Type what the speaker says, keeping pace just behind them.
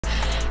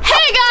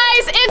Hey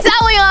guys, it's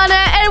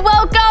Elliana, and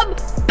welcome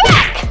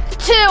back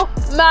to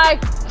my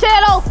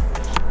channel.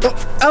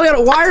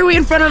 Elliana, why are we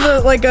in front of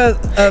a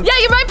Yeah,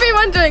 you might be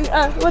wondering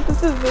what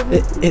this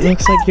is. It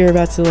looks like you're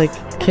about to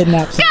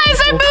kidnap some Guys,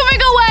 I'm people.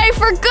 moving away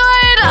for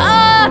good.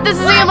 This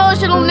is the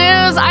emotional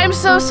news. I'm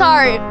so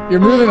sorry.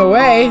 You're moving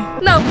away?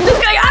 No, just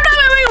kidding. I'm not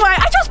moving away.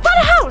 I just bought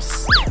a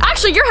house.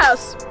 Actually, your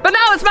house, but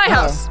now it's my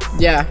house.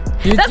 Yeah.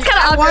 That's kind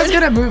of awkward. I was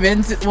gonna move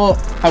into. Well,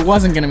 I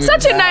wasn't gonna move.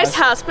 Such into a nice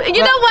house, but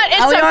you know what? It's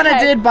Elliana okay.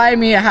 did buy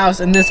me a house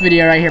in this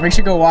video right here. Make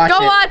sure you go watch it.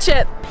 Go watch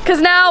it, cause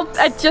now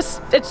it's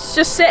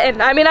just sitting.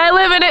 I mean, I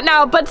live in it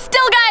now, but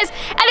still, guys.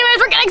 Anyways,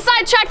 we're getting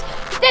sidetracked.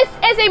 This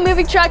is a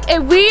moving truck,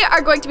 and we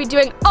are going to be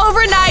doing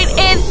overnight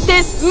in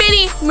this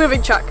mini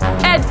moving truck.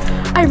 And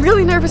I'm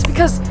really nervous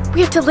because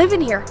we have to live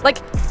in here. Like,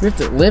 We have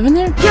to live in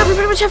there? yeah, we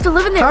pretty much have to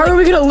live in there. How are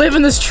we gonna live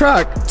in this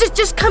truck?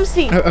 Just come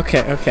see. Oh,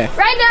 okay.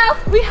 Right now,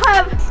 we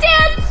have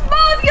Dance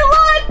Mom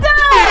Yolanda!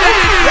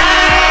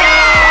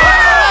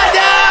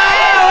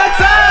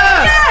 What's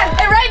up?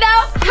 And right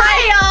now, hi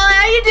y'all,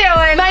 how you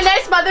doing? My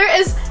nice mother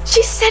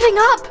she's setting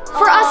up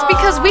for us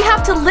because we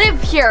have to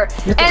live here.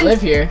 You have to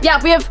live here?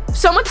 Yeah, we have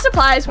so much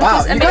supplies, which Wow,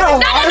 is you amazing. got a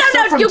lot of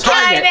stuff from you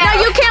Target. can't.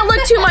 No, you can't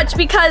look too much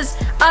because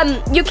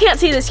you can't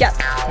see this yet.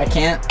 I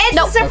can't. It's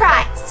a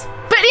surprise.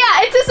 But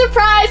yeah, it's a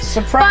surprise.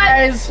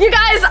 Surprise. But you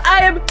guys, I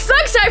am so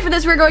excited for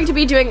this. We're going to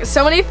be doing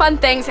so many fun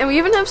things, and we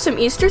even have some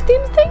Easter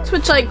themed things,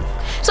 which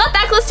it's not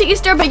that close to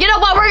Easter, but you know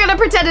what? We're gonna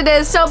pretend it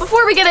is. So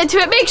before we get into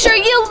it, make sure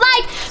you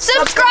like,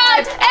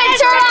 subscribe, and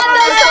turn on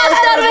those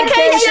post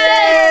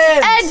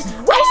notifications. And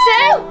I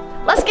say,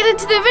 let's get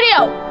into the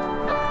video.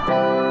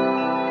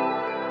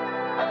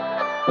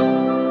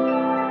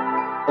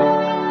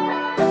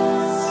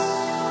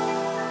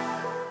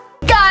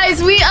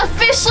 Guys, we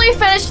officially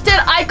finished it.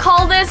 I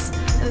call this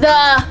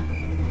the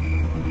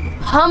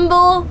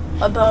humble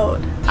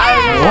abode.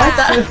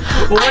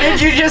 What did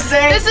you just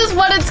say? This is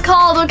what it's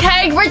called,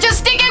 okay? We're just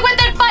sticking with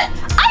it, but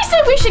I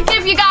said we should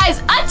give you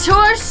guys a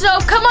tour, so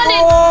come on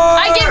in.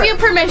 I give you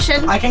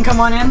permission. I can come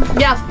on in?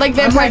 Yeah, like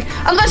vampire.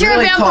 Unless you're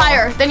really a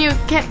vampire, then you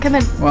can't come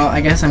in. Well, I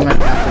guess I'm gonna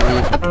have to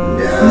leave.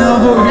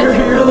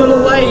 No, you're a little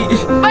light.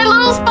 My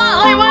little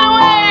spotlight went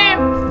away.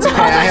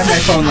 Okay, I have my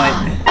phone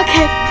light.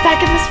 Okay,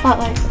 back in the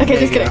spotlight. Okay,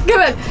 just kidding.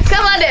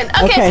 Come on in.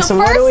 Okay, so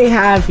what first do we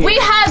have here? we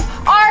have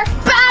our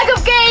bag of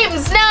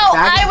games. Now,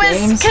 I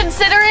was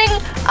considering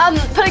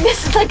putting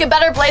this in a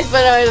better place,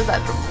 but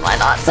why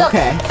not? So,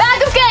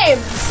 bag of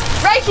games.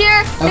 Right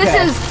here, this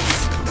is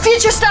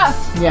future stuff.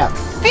 Yeah.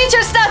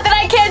 Future stuff that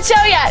I can't show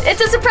yet.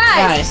 It's a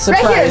surprise. Nice,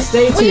 surprise. Right here.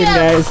 Stay tuned,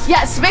 guys.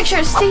 Yes, make sure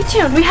to stay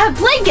tuned. We have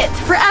blankets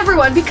for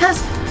everyone because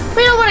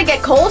we don't want to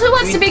get cold. Who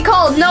wants to be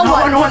cold? No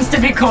one. No one wants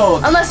to be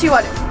cold. Unless you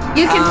want to.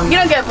 You don't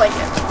get a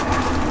blanket.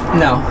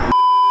 No.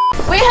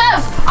 We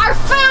have our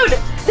food.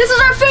 This is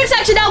our food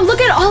section. Now look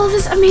at all of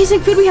this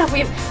amazing food we have. We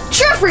have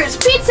True Fruits,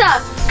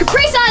 pizza,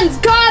 Capri Suns,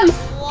 gum,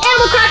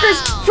 animal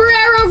crackers,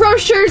 Ferrero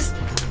Rochers,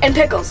 and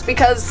pickles.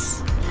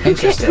 Because who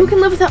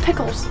can live without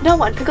pickles? No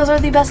one. Pickles are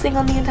the best thing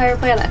on the entire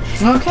planet.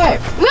 Okay.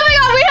 Moving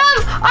on, we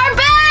have our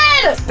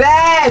bed.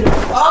 Bed.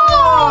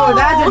 Oh,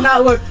 that did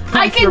not look comfortable.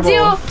 I can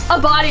do a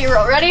body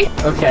roll. Ready?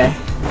 Okay.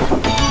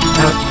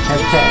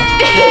 Okay.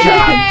 Good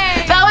job.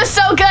 That was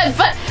so good.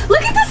 But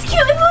look at this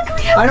cute. Look,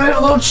 we have. I know we have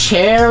a little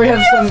chair. We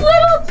have some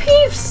little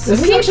peeps.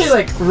 This is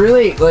actually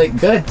really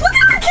good. Look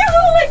at our cute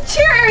little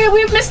chair area.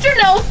 We have Mr.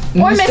 Gnome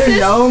or Mr. Mrs.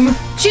 Gnome.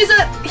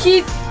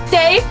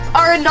 They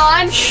are a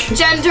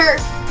non-gender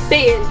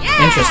being.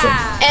 Yeah. Interesting.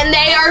 And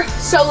they are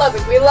so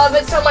loving. We love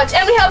it so much.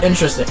 And we have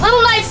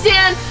little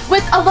nightstand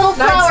with a little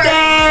flower.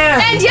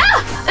 Nightstand. And yeah,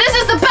 this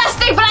is the best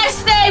thing. But I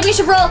say we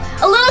should roll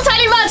a little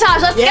tiny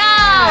montage. Let's go.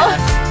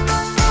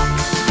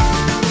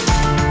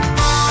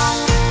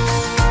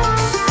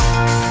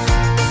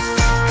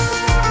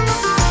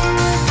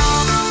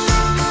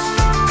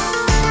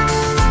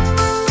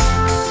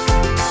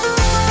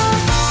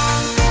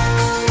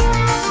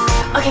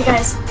 Okay,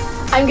 guys,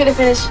 I'm gonna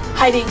finish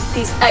hiding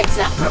these eggs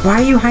now. Why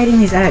are you hiding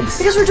these eggs?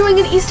 Because we're doing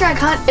an Easter egg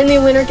hunt, and the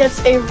winner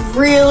gets a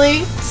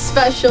really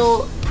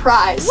special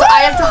prize. So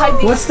I have to hide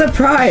these. What's the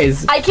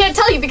prize? I can't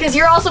tell you because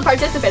you're also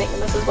participating in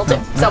this as well too.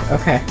 So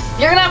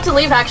you're gonna have to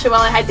leave actually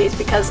while I hide these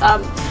because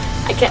I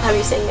can't have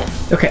you seeing it.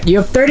 Okay, you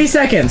have 30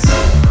 seconds.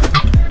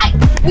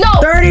 No.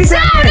 30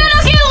 seconds. No,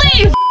 can't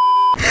leave.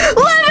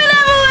 Live and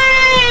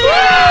Evelyn!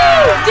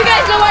 Do you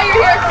guys know why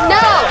you're here?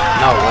 No.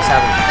 No, what's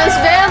happening? This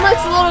van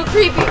looks a little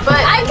creepy, but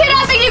I'm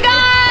kidnapping you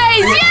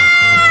guys!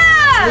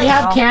 Yeah! We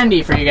have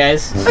candy for you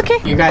guys. Okay.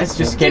 You guys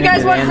just get into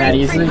the van that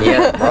easily?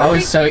 Yeah. That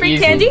was so free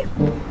easy. Candy?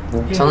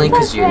 It's only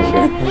because you're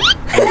here.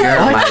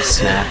 You're my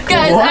snack.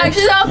 Guys,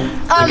 actually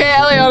though, okay,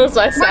 Elliana's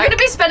my snack. We're gonna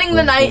be spending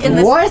the night in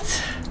this.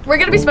 What? We're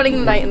gonna be spending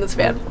the night in this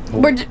van.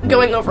 We're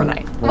going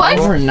overnight. What?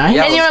 Overnight?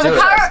 Yeah, And you have the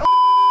power.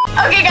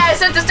 Okay, guys,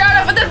 so to start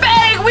off with the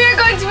bang, we are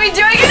going to be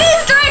doing an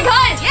Easter egg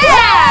hunt!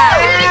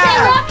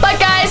 Yeah! But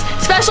guys,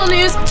 special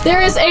news,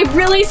 there is a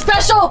really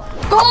special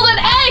golden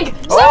egg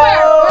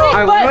somewhere!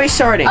 Alright, where are we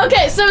starting?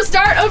 Okay, so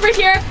start over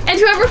here, and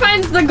whoever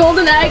finds the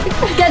golden egg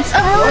gets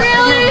a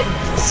really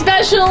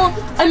special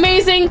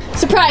amazing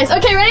surprise.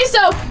 Okay, ready? So,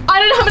 I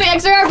don't know how many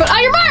eggs there are, but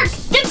on your mark,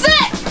 get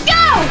set,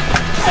 go!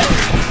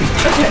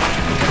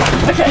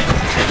 Okay.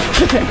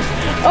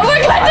 Oh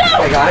my God,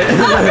 no! I got it.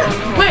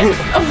 Wait.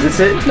 Oh, Is this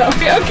it? no.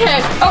 Okay.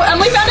 Oh,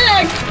 Emily found an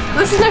egg.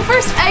 This is my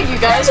first egg, you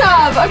guys. Good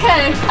job.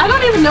 Okay. I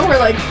don't even know where,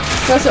 like,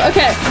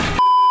 okay.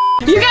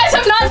 You guys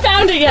have not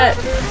found it yet.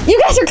 You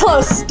guys are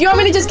close. Do you want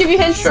me to just give you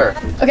hints? Sure.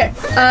 Okay.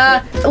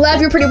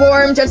 Lev, you're pretty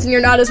warm. Jensen,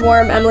 you're not as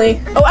warm.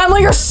 Emily. Oh,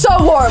 Emily, you're so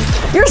warm.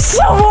 You're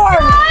so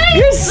warm. Nice.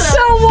 You're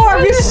so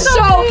warm.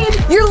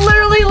 You're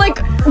literally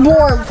like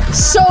warm.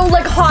 So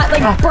like hot,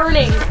 like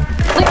burning.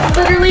 Like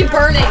literally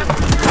burning.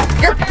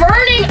 You're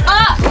burning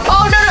up.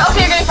 Oh, no.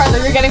 Okay, you're getting farther.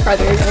 You're getting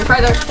farther.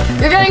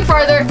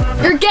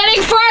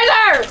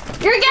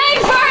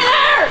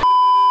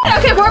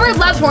 Okay, warmer.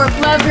 Lev's warm.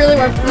 Lev, really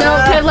warm. No,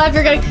 okay, Lev,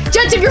 you're getting.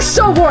 Jensen, you're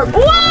so warm.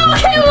 Whoa,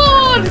 okay,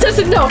 whoa.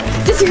 Jensen, no.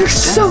 Jensen, you're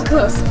so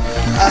close.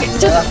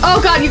 Jensen, oh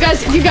God, you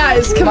guys,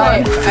 come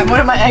on. One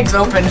of my eggs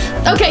opened.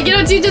 Okay, you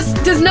know,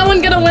 does no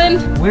one get a win?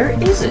 Where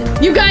is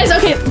it? You guys,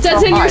 okay,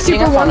 Jensen, you're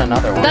super warm.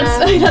 Another one.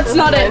 That's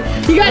not it.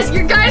 You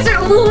guys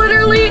are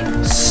literally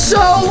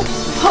so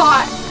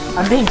hot.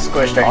 I'm being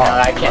squished right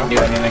now. I can't do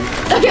anything.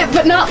 Okay,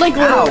 but not like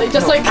literally,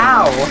 just like.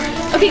 Ow.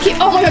 Okay,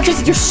 oh my God,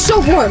 Jensen, you're so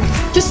warm.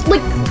 Just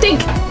like think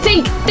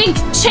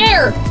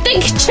chair.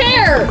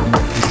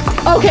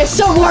 Okay,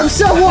 so warm.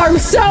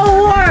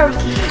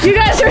 You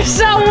guys are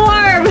so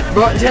warm.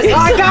 Bro,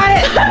 I got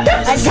it.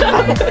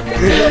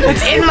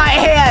 It's in my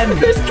hand.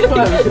 It's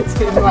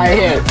in my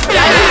hand.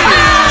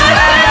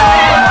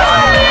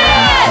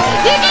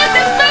 You get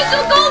the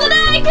special golden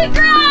egg.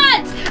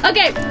 Congrats.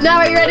 Okay, now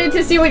are you ready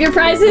to see what your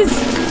prize is?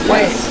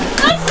 Wait.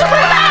 That's so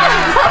bad.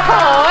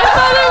 Oh, I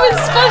thought it was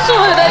special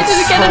and I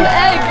didn't get an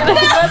egg and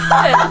I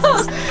got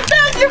this.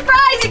 That's your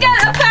prize. You got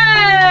a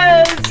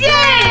pass. Yay!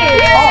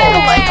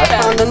 I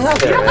found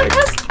another egg.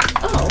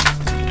 Oh.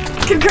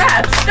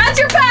 Congrats. That's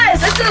your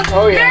pass. It's a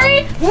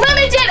very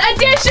limited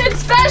edition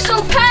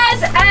special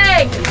pass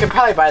egg. You can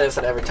probably buy this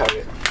at every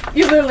Target.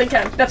 You literally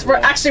can. That's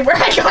actually where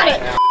I got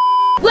it.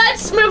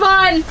 Let's move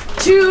on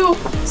to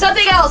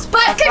something else.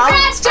 But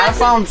congrats, I Jensen.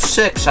 found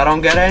 6. I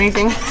don't get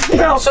anything.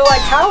 No. So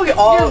like, how are we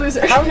all? You're a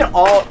loser.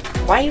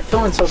 Why are you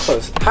filming so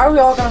close? How are we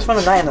all gonna spend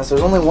a night in this?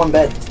 There's only one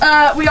bed.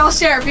 We all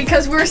share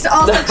because we're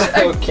all such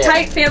a Okay.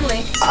 tight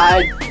family.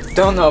 I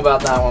don't know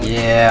about that one.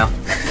 Yeah.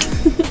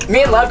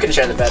 Me and Love can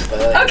share the bed, but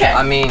like, Okay.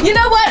 I mean. You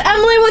know what?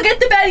 Emily will get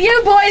the bed.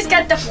 You boys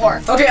get the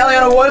floor. Okay,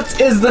 Elliana,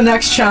 what is the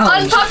next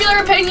challenge? Unpopular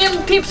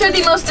opinion: peeps are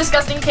the most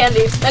disgusting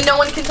candy, and no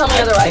one can tell me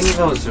I otherwise.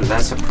 think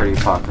that's a pretty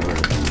popular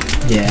opinion.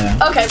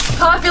 Yeah. Okay,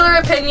 popular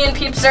opinion: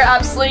 peeps are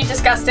absolutely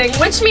disgusting,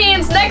 which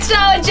means next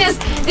challenge is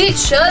the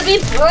Chubby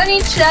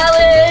Bunny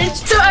Challenge.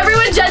 So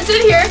everyone,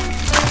 Jensen here.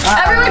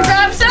 Everyone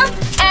grab some,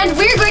 and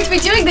we're going to be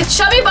doing the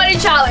Chubby Bunny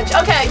Challenge.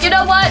 Okay, you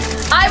know what?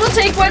 I will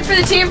take one for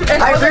the team.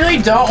 I really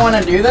don't want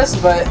to do this,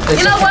 but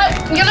you know what?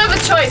 You don't have a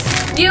choice.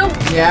 You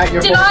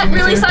did not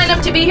really sign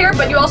up to be here,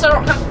 but you also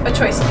don't have a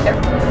choice either.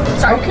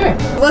 Sorry. Okay.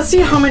 Let's see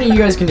how many you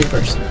guys can do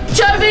first.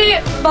 Chubby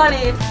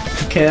Bunny.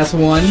 Okay, that's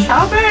one.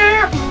 Chubby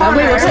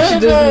Emily looks like she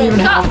doesn't even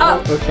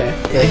have. Okay.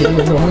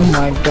 Oh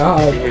my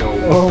God.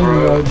 Oh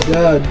my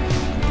God.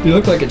 You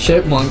look like a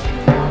chipmunk.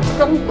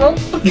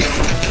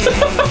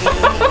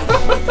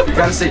 You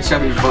gotta say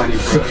chubby bunny,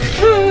 bro.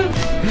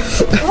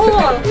 Hold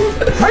on.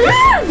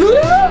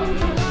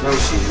 No,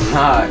 she's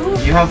not.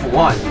 You have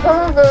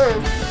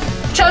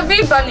 1.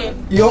 Chubby Bunny.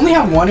 You only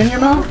have one in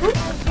your mouth?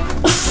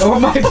 Oh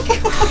my God.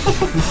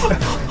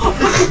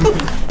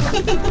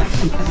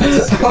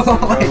 Oh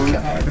my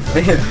God.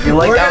 You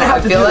like We're gonna have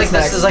I to feel do like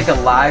this this is like a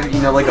live,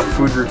 like a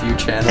food review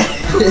channel.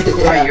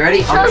 Alright, you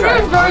ready? I'm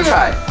gonna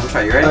try.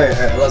 You ready?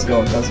 Alright, let's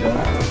go.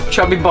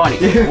 Chubby bunny.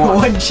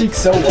 One cheek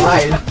so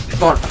wide.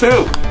 1,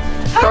 2.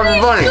 Chubby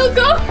bunny.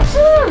 Go.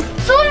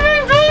 Chubby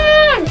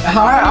Bunny.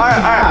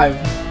 Alright.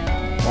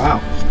 Wow.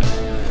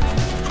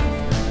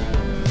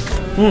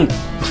 You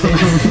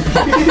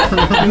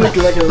look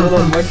like a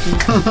little monkey.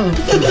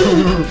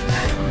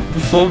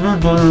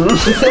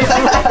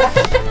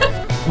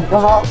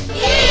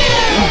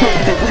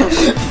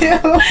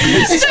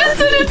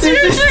 Jensen, it's your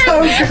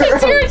turn.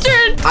 It's your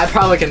turn. I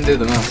probably can do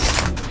the most.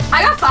 I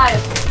got 5.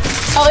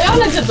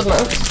 Elliana did the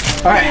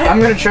most. Alright, I'm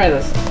gonna try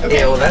this.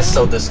 Okay, well that's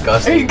so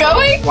disgusting. Are you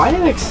going? Why are they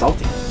like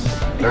salty?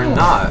 They're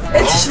not.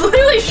 It's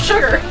literally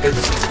sugar.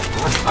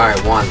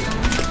 Alright, 1.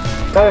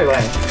 Go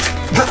away.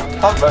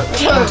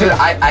 Dude,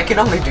 I can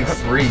only do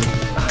 3.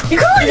 You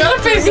gotta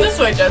face this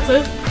way,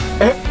 Jensen.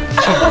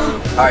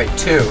 Alright,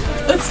 2.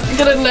 Let's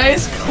get a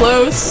nice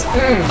close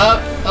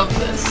up of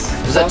this.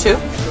 Is that 2?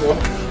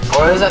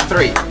 Or is that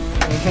 3?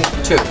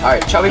 2.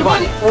 Alright, chubby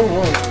bunny.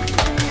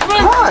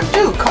 Come on,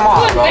 dude, come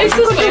on, bro. You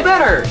could do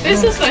better.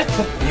 Face this way.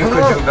 You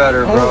could do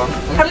better, bro.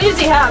 How many does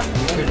he have?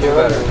 You could do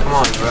better. Come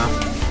on, bro.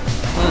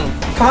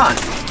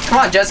 Come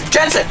on, Jensen.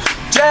 Jensen!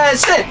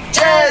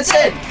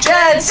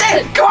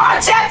 Come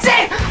on,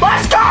 Jensen!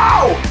 Let's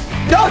go!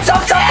 No,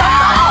 stop!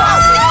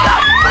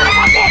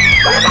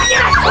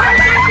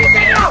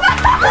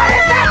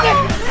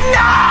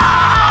 No!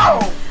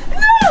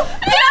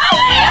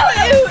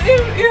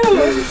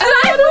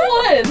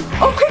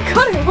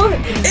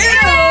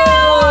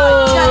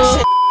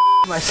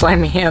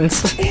 slimy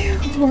hands.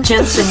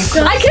 Jensen,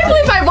 you I can't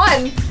believe I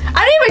won.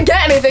 I didn't even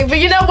get anything, but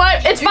you know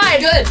what? It's fine.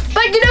 Good.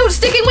 But you know,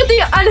 sticking with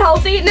the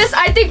unhealthiness,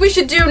 I think we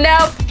should do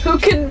now who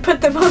can put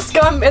the most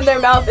gum in their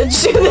mouth and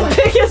chew the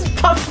biggest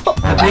bubble.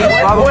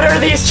 What are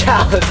these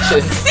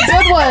challenges?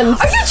 Good ones.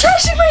 Are you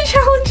trashing my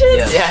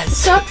challenges? Yes.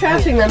 Stop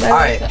trashing them.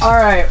 Alright.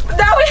 Alright.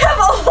 Now we have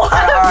a lot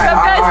of gum,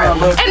 guys. Alright,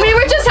 look. And we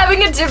were just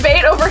having a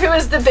debate over who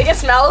is the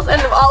biggest mouth,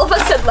 and all of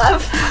us said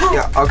Lev.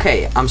 Yeah,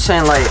 okay, I'm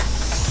saying like...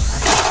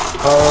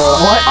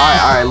 What?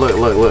 Alright, look.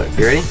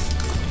 You ready?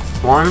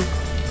 1, 2.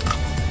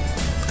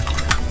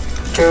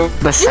 The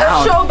We're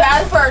sound. so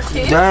bad for our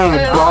teeth. Dang,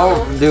 I bro.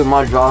 know. Dude,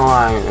 my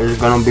jawline is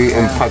gonna be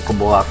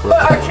impeccable after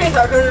But our this. teeth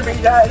are gonna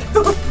be dead.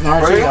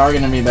 Our teeth are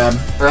gonna be bad.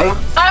 Ready?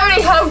 I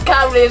already have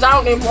cavities. I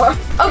don't need more.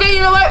 Okay,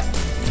 you know what?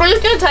 We're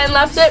just gonna time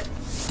lapse it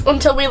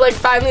until we like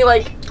finally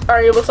like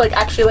are able to like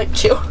actually like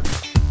chew.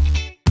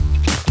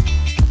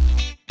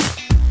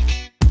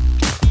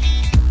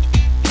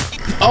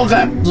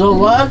 Okay, so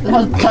left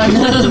has time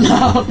in his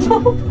mouth.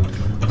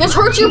 This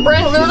hurts your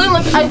brain. Literally,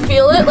 like I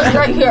feel it like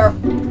right here.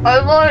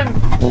 I'm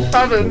on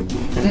 7.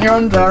 You're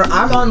on 7.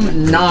 I'm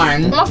on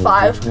 9. I'm on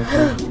 5.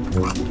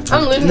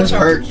 I'm losing This this.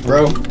 hurts,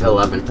 bro.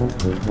 11.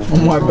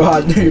 Oh my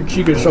god, your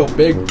cheek is so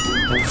big.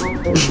 Guys,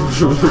 we're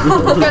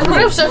gonna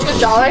have such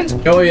good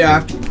jawlines. Oh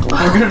yeah.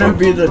 I'm gonna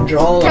be the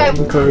jawline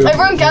Okay, crew.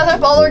 everyone gather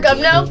up all our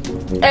gum now,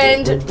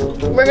 and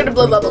we're gonna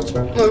blow bubbles.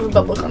 We're gonna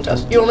bubble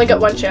contest. You only get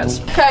one chance.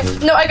 Okay,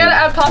 no, I gotta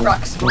add Pop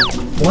Rocks.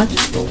 What?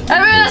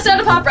 Everyone has to add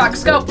a Pop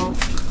Rocks. Go.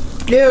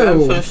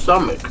 Ew.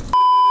 Stomach.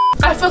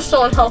 I feel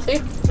so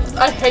unhealthy.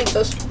 I hate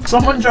this.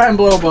 Someone try and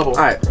blow a bubble.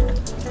 Alright.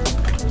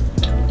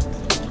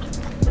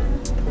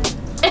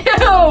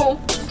 Ew!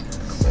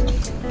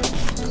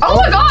 Oh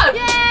my god!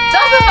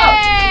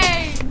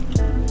 Yay!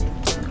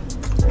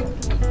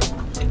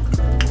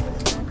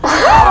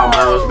 Oh,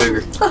 mine was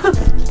bigger.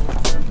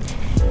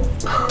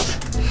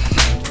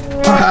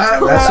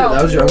 That's it,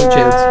 that was your only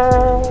chance.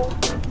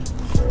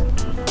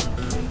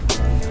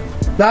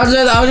 That's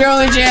it, that was your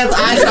only chance.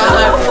 I saw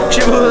that.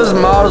 She blew this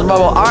models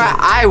bubble. Alright,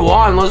 I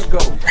won. Let's go.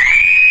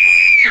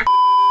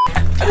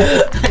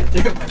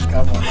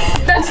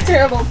 That's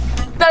terrible.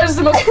 That is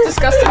the most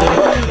disgusting.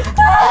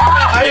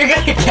 Are you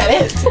gonna get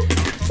it?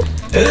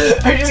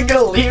 Are you just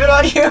gonna leave it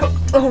on you?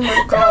 Oh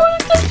my god. I don't want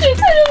to touch it.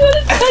 I don't want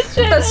to touch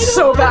it. That's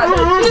so bad.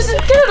 Just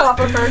get it off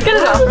of her. Get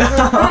it off of her.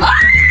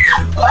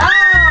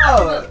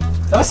 Wow!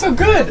 That was so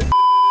good.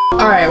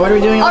 Alright, what are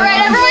we doing?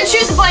 Alright, everyone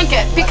choose a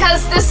blanket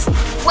because this,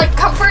 like,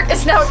 comfort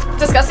is now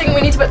disgusting.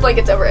 We need to put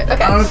blankets over it.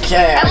 Okay.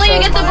 Okay. Emily,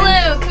 you get the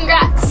blue.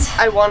 Congrats.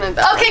 I wanted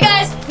that. Okay,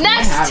 guys. I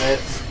Next. have it.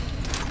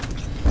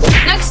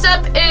 Next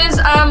up is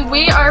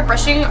we are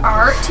brushing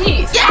our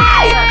teeth. Yay!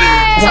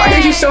 Why are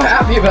you so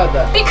happy about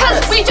that?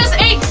 Because we just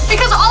ate.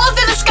 Because all of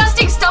the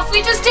disgusting stuff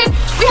we just did.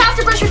 We have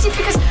to brush our teeth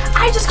because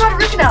I just got a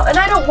root canal and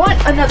I don't want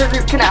another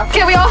root canal.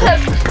 Okay, we all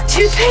have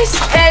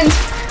toothpaste and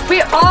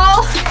we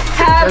all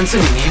have.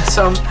 Jensen needs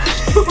some.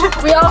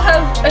 We all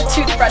have a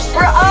toothbrush.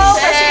 We're all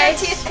brushing our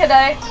teeth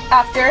today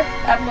after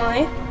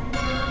Emily.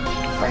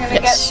 We're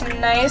gonna get some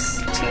nice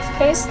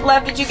toothpaste.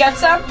 Lev, did you get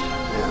some?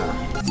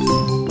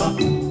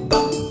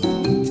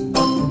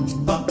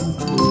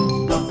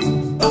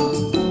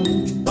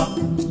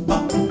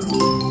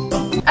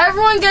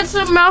 Everyone gets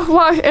some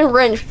mouthwash and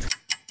rinse.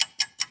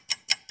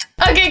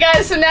 Okay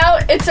guys, so now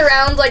it's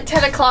around like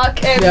 10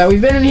 o'clock and Yeah,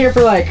 we've been in here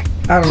for like,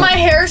 I don't know, my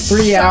hair's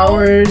 3 so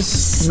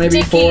hours,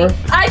 maybe sticky. 4.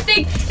 I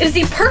think it's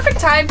the perfect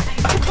time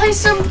to play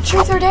some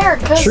Truth or Dare.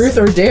 Truth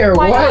or Dare,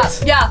 Why what?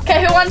 not? Yeah.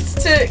 Okay, who wants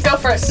to go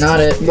first? Not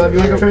it. Love, you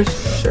wanna go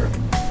first? Sure.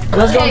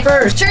 Let's go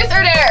first. Truth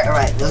or Dare?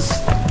 Alright, let's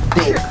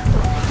dare.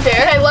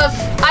 Dare. Okay, Love,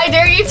 I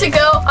dare you to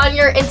go on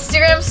your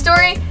Instagram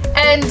story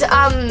and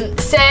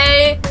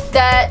say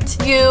that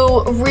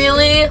you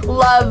really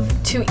love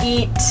to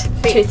eat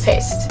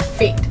toothpaste.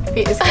 Feet.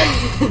 Feet is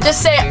good.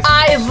 Just say,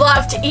 I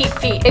love to eat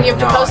feet, and you have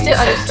to post it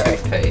on your story.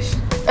 Toothpaste.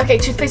 Okay,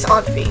 toothpaste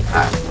on feet.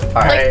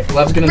 Alright.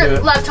 Love's gonna do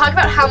it. Love, talk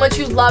about how much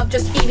you love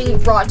just eating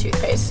raw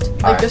toothpaste.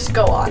 Like, Alright. just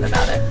go on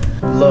about it.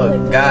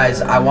 Look,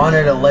 guys, I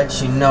wanted to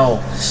let you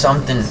know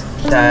something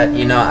that,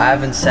 you know, I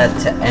haven't said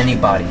to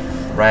anybody,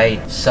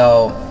 right?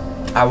 So,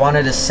 I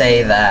wanted to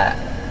say that,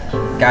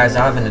 guys,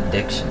 I have an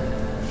addiction.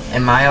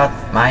 And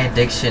my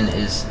addiction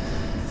is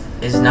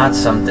not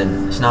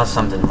something, it's not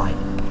something light.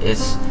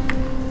 It's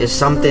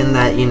something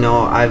that, you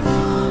know, I've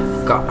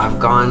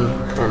gone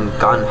and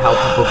gotten help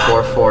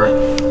before for,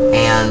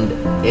 and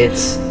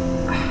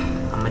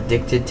I'm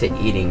addicted to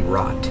eating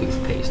raw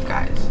toothpaste,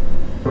 guys.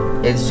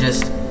 It's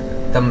just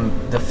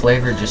the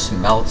flavor just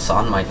melts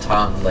on my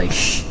tongue like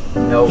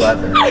no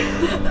other.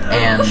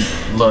 And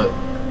look,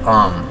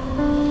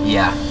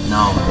 yeah,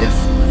 no,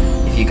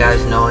 if you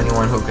guys know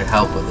anyone who could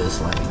help with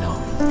this, let me know.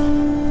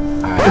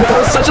 Alright. That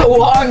was such a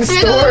long Dude,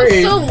 story. that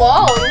was so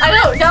long. I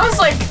know, that was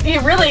like,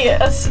 you really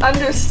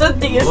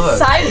understood the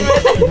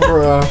assignment.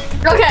 Bruh.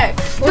 Okay,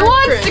 who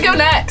wants to go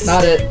next?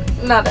 Not it.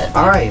 Not it.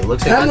 Alright,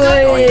 looks like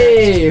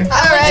Emily!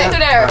 Alright, Truth or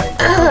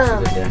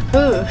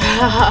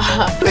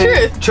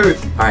Dare?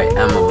 Truth. Alright,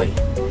 Emily.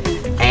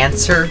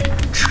 Answer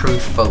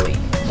truthfully.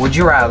 Would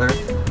you rather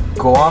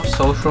go off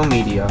social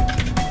media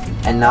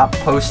and not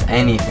post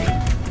anything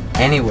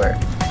anywhere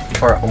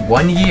for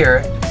 1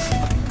 year,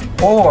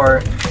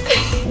 or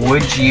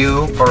would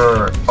you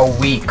for a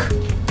week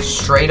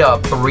straight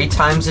up 3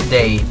 times a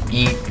day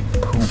eat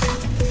poop?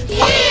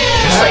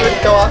 Just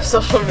like go off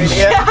social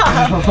media.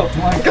 Oh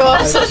my Go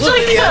off social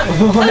media.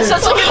 That's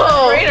such like a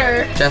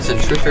no-brainer. Jensen,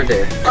 truth or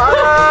dare?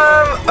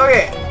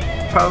 Okay.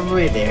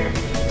 Probably there.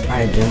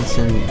 Alright,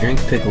 Jensen, drink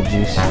pickle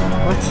juice.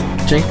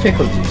 What? Drink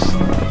pickle juice.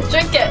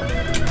 Drink it.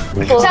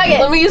 Well, Tag it.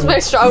 let me use my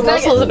strong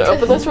muscles and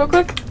open this real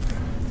quick.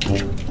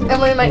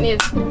 Emily might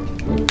need.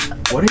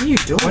 What are you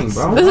doing,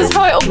 bro? This is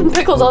how I open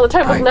pickles all the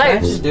time with Alright, can I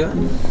knives. just do it?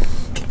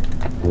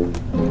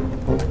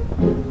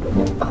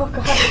 Oh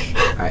god.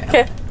 Alright.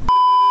 Okay.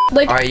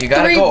 Like Alright, you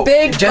gotta 3 go.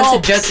 big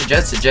Jensen,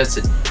 gulps.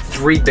 Jensen.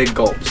 3 big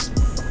gulps.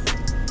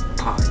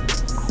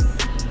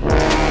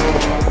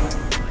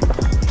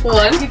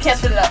 1. You can't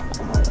spit it out.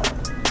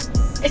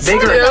 It's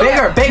Bigger. so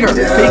good.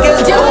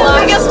 Biggest Do gulp. the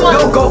biggest one.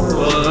 No, go.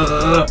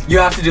 You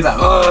have to do that.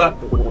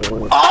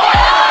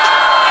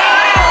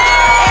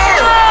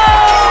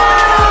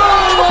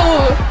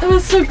 That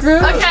was so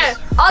gross. Okay,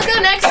 I'll go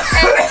next.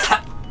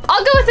 And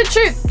I'll go with the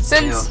truth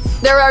since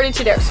there were already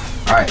 2 dares.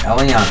 Alright,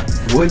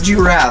 Elliana. Would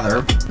you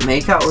rather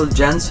make out with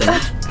Jensen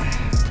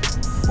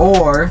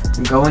or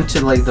go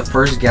into like the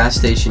first gas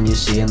station you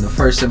see and the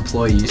first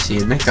employee you see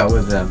and make out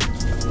with them?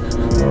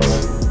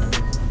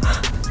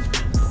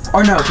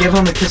 Or no, give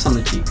him a kiss on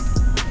the cheek.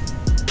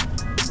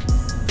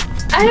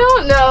 I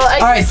don't know.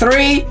 Alright,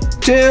 3,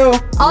 2,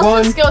 I'll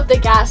 1. just go with the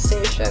gas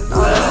station.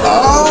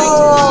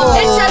 Oh!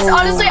 It's just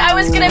honestly, I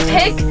was gonna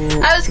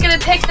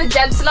pick the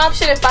Jensen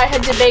option if I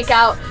had to make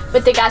out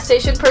with the gas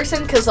station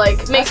person, because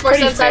like makes more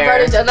pretty sense. I've fair.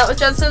 already done that with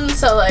Jensen,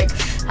 so like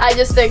I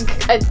just think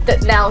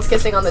that now it's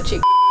kissing on the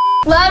cheek.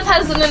 Love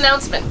has an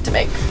announcement to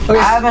make.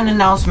 I have an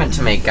announcement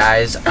to make,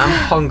 guys. I'm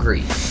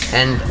hungry,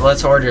 and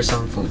let's order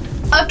some food.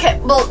 Okay,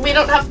 well we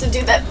don't have to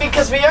do that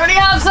because we already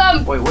have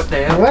some Wait, what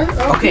the hell? What?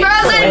 Okay,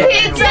 frozen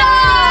pizza.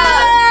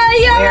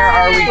 where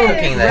are we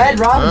cooking that? Red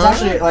Robin's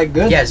actually like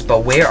good. Yes,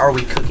 but where are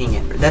we cooking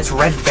it? That's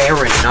Red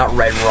Baron, not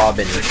Red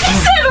Robin. He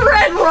said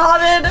Red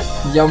Robin.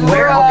 Yum.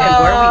 Where are we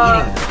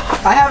eating?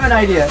 I have an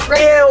idea.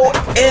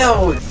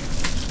 Ew.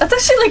 That's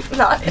actually like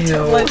not a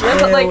terrible idea,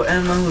 but like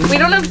we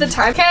don't have the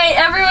time. Okay,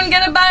 everyone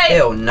get a bite.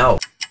 Ew, no.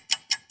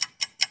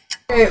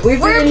 Okay, we're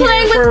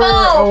playing with for Bo.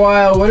 a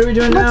while. What are we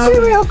doing now?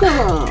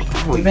 alcohol.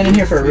 We've been in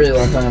here for a really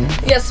long time.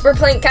 Yes, we're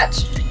playing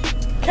catch.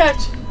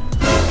 Catch.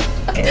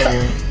 Okay.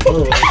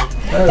 Oh.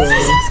 This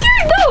is so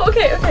scary. No.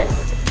 Okay.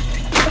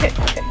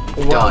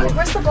 Done.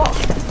 Where's the ball?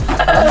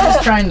 I'm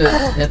just trying to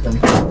hit them.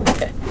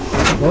 Okay.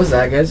 What was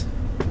that, guys?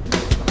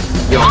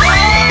 Yo.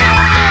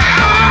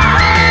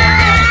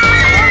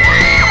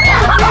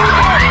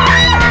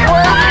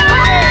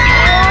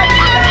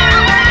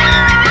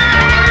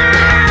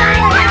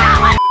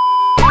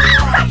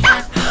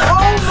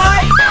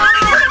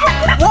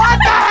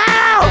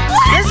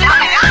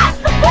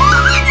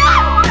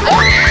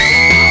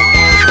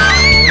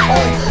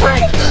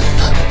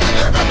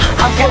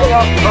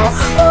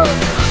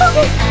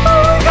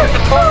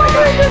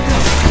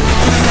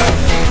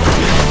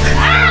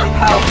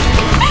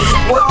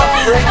 What the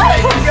frick? Oh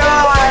my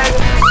god!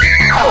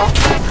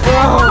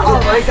 Oh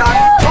my god!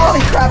 Holy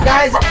crap,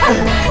 guys!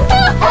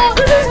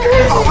 This is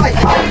crazy. Oh my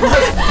god!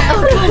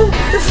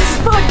 This is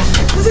fun.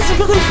 This is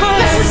really fun.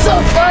 This is so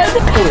fun.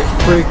 Holy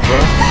freak, bro.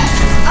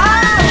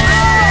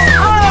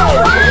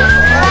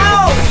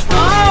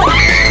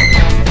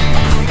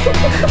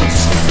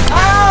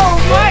 Oh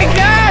my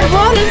god!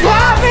 What is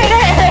happening?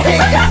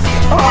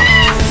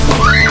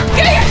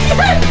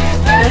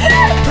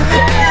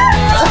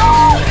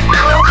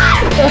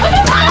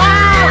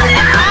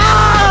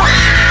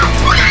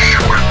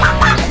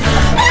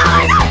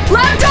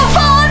 Left, don't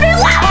fall on me,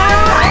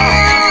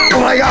 left. Oh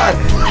my god!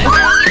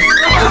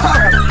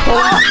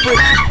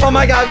 Oh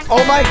my god!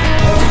 Oh my!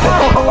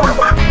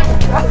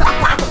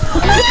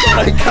 Oh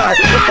my god!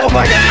 Oh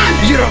my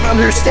god! You don't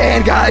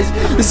understand, guys!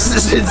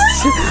 This is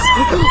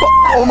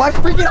oh my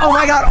freaking! Oh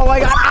my god! Oh my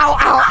god! Ow!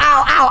 Ow!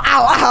 Ow! Ow!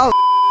 Ow! Ow!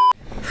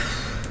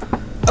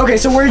 Okay,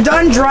 so we're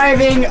done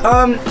driving.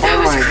 That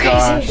was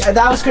crazy.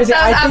 That was crazy.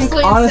 That was I think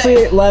absolutely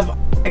honestly, Lev,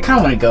 I kind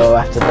of want to go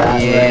after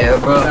that. Yeah,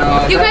 right? bro.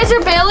 No, You guys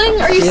are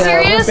bailing? Are you yeah,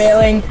 serious? we're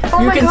bailing.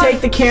 Oh You my can God.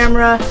 take the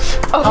camera.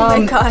 Oh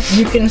my god.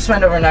 You can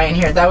spend overnight in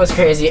here. That was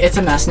crazy. It's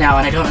a mess now,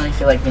 and I don't really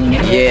feel like being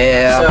in here.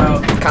 Yeah. So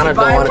Kind of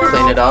goodbye, don't want to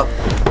clean it up.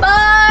 You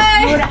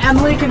Bye. and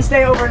Emily can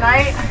stay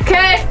overnight.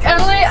 Okay,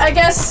 Emily, I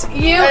guess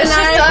you and It's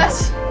I.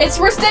 just us.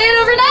 We're staying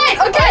overnight.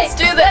 Okay, Let's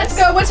do this. Let's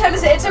go. What time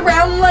is it? It's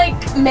around like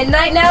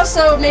midnight now,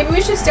 so maybe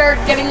we should start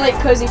getting like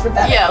cozy for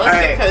bed. Yeah, let's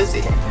Alright. get cozy.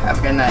 Have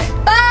a good night.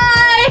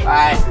 Bye.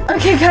 Bye.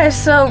 Okay, guys.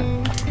 So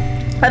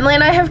Emily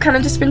and I have kind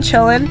of just been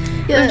chilling.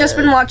 We've just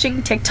been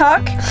watching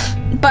TikTok,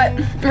 but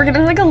we're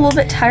getting like a little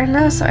bit tired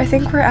now, so I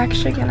think we're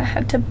actually gonna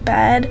head to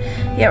bed.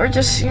 Yeah, we're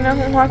just,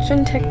 we're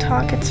watching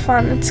TikTok. It's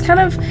fun. It's kind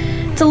of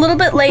It's a little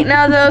bit late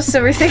now though,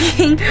 so we're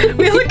thinking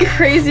we look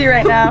crazy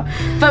right now,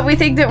 but we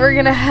think that we're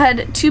gonna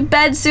head to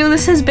bed soon.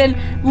 This has been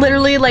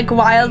literally like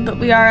wild, but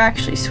we are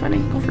actually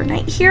spending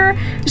overnight here,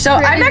 so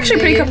I'm actually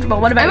pretty comfortable.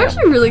 What about you? I'm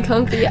actually really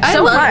comfy. I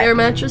love air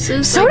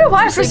mattresses. So do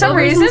I, for some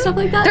reason. Stuff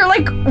like that. They're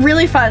like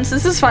really fun. So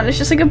this is fun. It's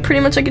just like a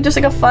pretty much like just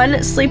like a fun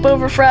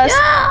sleepover for us.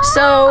 Yeah.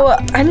 So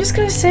I'm just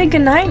gonna say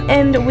goodnight,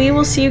 and we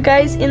will see you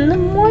guys in the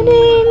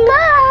morning.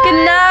 Bye.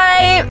 Good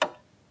night.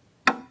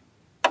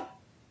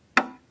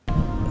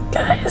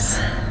 Guys,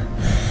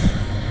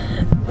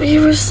 we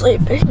were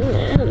sleeping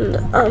and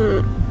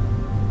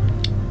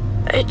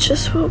I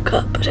just woke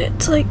up, but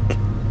it's like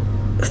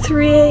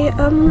 3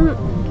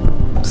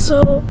 a.m.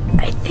 So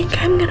I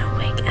think I'm gonna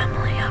wake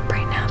Emily up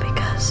right now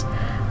because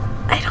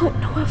I don't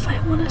know if I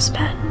want to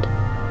spend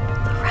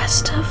the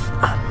rest of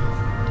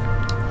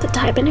the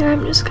time in here.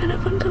 I'm just kind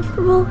of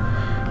uncomfortable.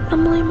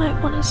 Emily might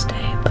want to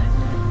stay, but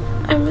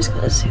I'm just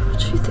gonna see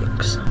what she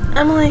thinks.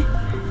 Emily,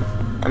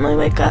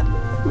 wake up.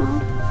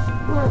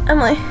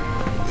 Emily,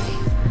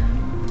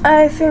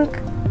 I think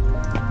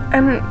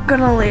I'm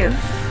gonna leave.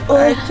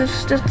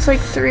 It's like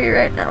 3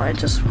 right now. I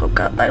just woke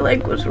up. My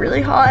leg was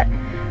really hot.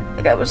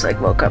 Like I was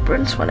like woke up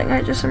and sweating.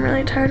 I'm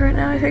really tired right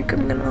now. I think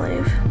I'm gonna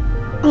leave.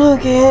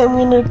 Okay, I'm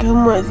gonna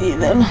come with you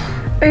then.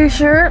 Are you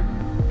sure?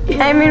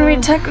 Yeah. I mean, we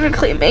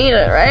technically made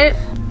it, right?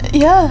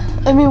 Yeah,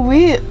 I mean,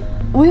 we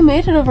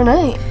made it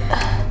overnight.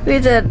 We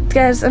did.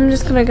 Guys, I'm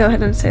just gonna go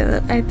ahead and say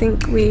that I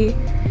think we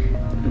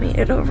made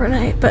it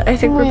overnight, but I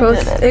think we're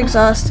both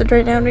exhausted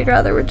right now, and we'd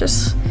rather we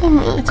just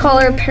call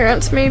our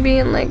parents maybe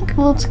and like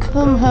let's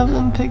come have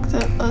them pick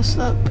us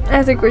up.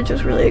 I think we're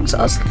just really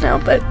exhausted now,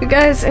 but you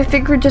guys, I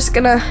think we're just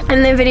gonna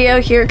end the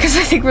video here because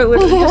I think we're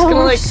literally just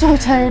gonna like so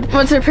tired.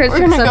 Once our parents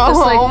pick us up, just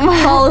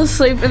like fall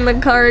asleep in the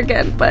car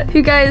again. But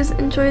you guys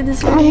enjoyed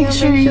this video, make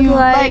sure you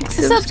like,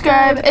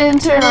 subscribe, and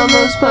turn on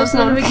those post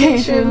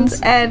notifications,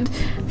 and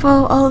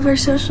follow all of our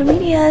social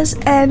medias,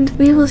 and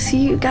we will see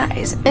you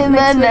guys in the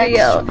next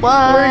video.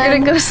 One. We're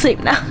gonna go to sleep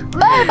now.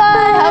 Bye bye.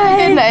 Have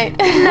a good night.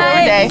 Good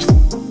night.